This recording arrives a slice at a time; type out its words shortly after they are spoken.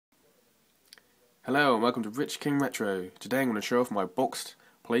Hello and welcome to Rich King Retro. Today I'm going to show off my boxed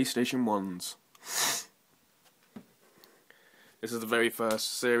PlayStation 1s. This is the very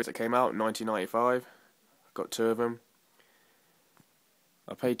first series that came out in 1995. I've got two of them.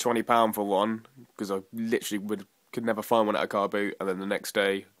 I paid £20 for one because I literally could never find one at a car boot, and then the next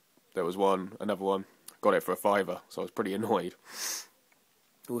day there was another one. Got it for £5, so I was pretty annoyed.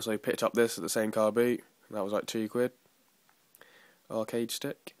 Also picked up this at the same car boot, and that was like £2. Arcade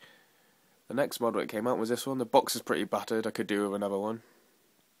stick. The next model that came out was this one. The box is pretty battered, I could do with another one.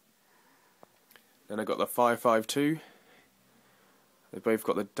 Then I got the 552. They've both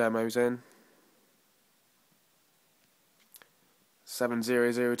got the demos in.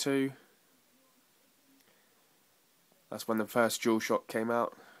 7002. That's when the first DualShock came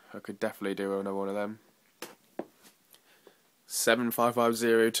out. I could definitely do another one of them.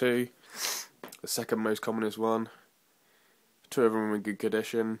 75502. The second most commonest one. Two of them are in good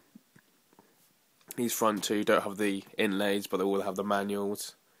condition. These front two don't have the inlays, but they all have the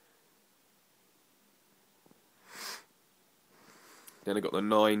manuals. Then I got the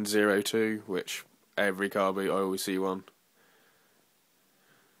 902, which every car boot I always see one.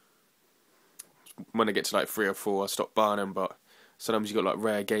 When I get to like 3 or 4, I stop buying them, but sometimes you got like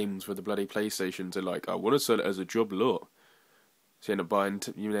rare games with the bloody PlayStations, and like, I want to sell it as a job lot. So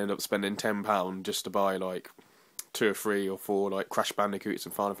you end up spending £10 just to buy like 2 or 3 or 4 like Crash Bandicoots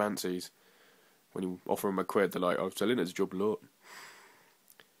and Final Fancies. When you offer them £1, they're like, I'm selling it as a job lot.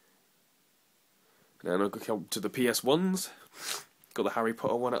 And then I go to the PS1s. Got the Harry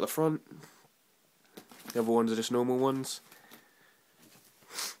Potter one at the front. The other ones are just normal ones.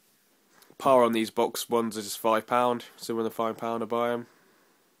 Par on these box ones is just £5. So when the £5 I buy them.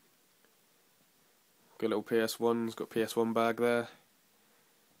 Got little PS1s, got PS1 bag there.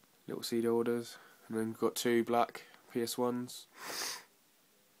 Little CD holders. And then got 2 black PS1s.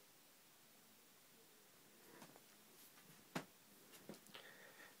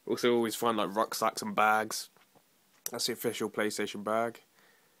 Also always find like rucksacks and bags. That's the official PlayStation bag.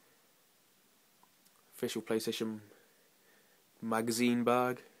 Official PlayStation magazine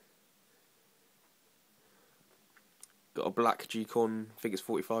bag. Got a black G-Con, I think it's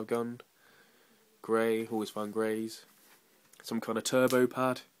 45 gun. Grey, always find greys. Some kind of turbo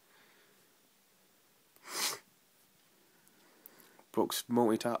pad. Box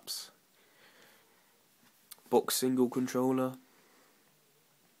multi-taps. Box single controller.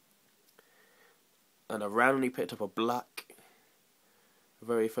 And I randomly picked up a black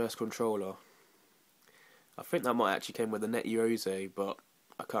very first controller. I think that might actually came with a Netyose, but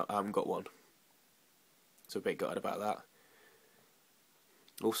I haven't got one. So a bit gutted about that.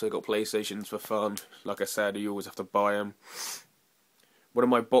 Also got PlayStations for fun. Like I said, you always have to buy them. One of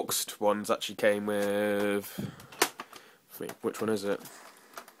my boxed ones actually came with... which one is it?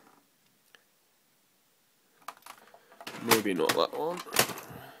 Maybe not that one.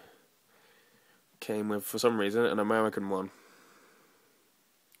 Came with, for some reason, an American one.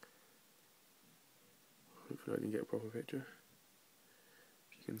 Hopefully I can get a proper picture.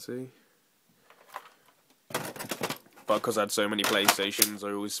 If you can see. But because I had so many PlayStations,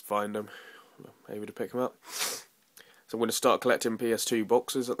 I always find them. I'm able to pick them up. So I'm going to start collecting PS2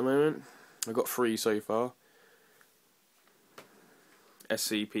 boxes at the moment. I've got 3 so far.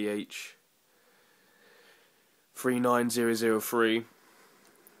 SCPH 39003.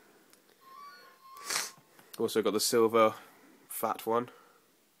 Also got the silver fat one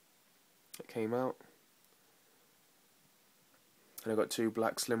that came out. And I got 2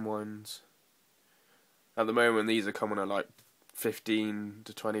 black slim ones. At the moment these are coming at like £15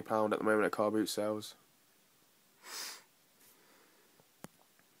 to £20 at the moment at car boot sales.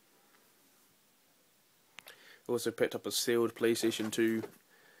 Also picked up a sealed PlayStation 2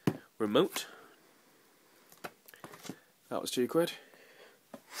 remote. That was £2.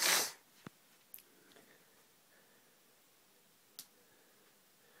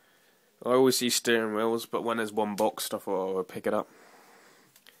 I always see steering wheels, but when there's one boxed, I thought I would pick it up.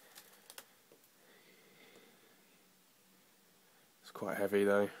 It's quite heavy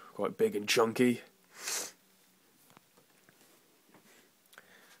though, quite big and chunky. So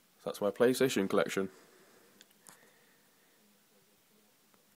that's my PlayStation collection.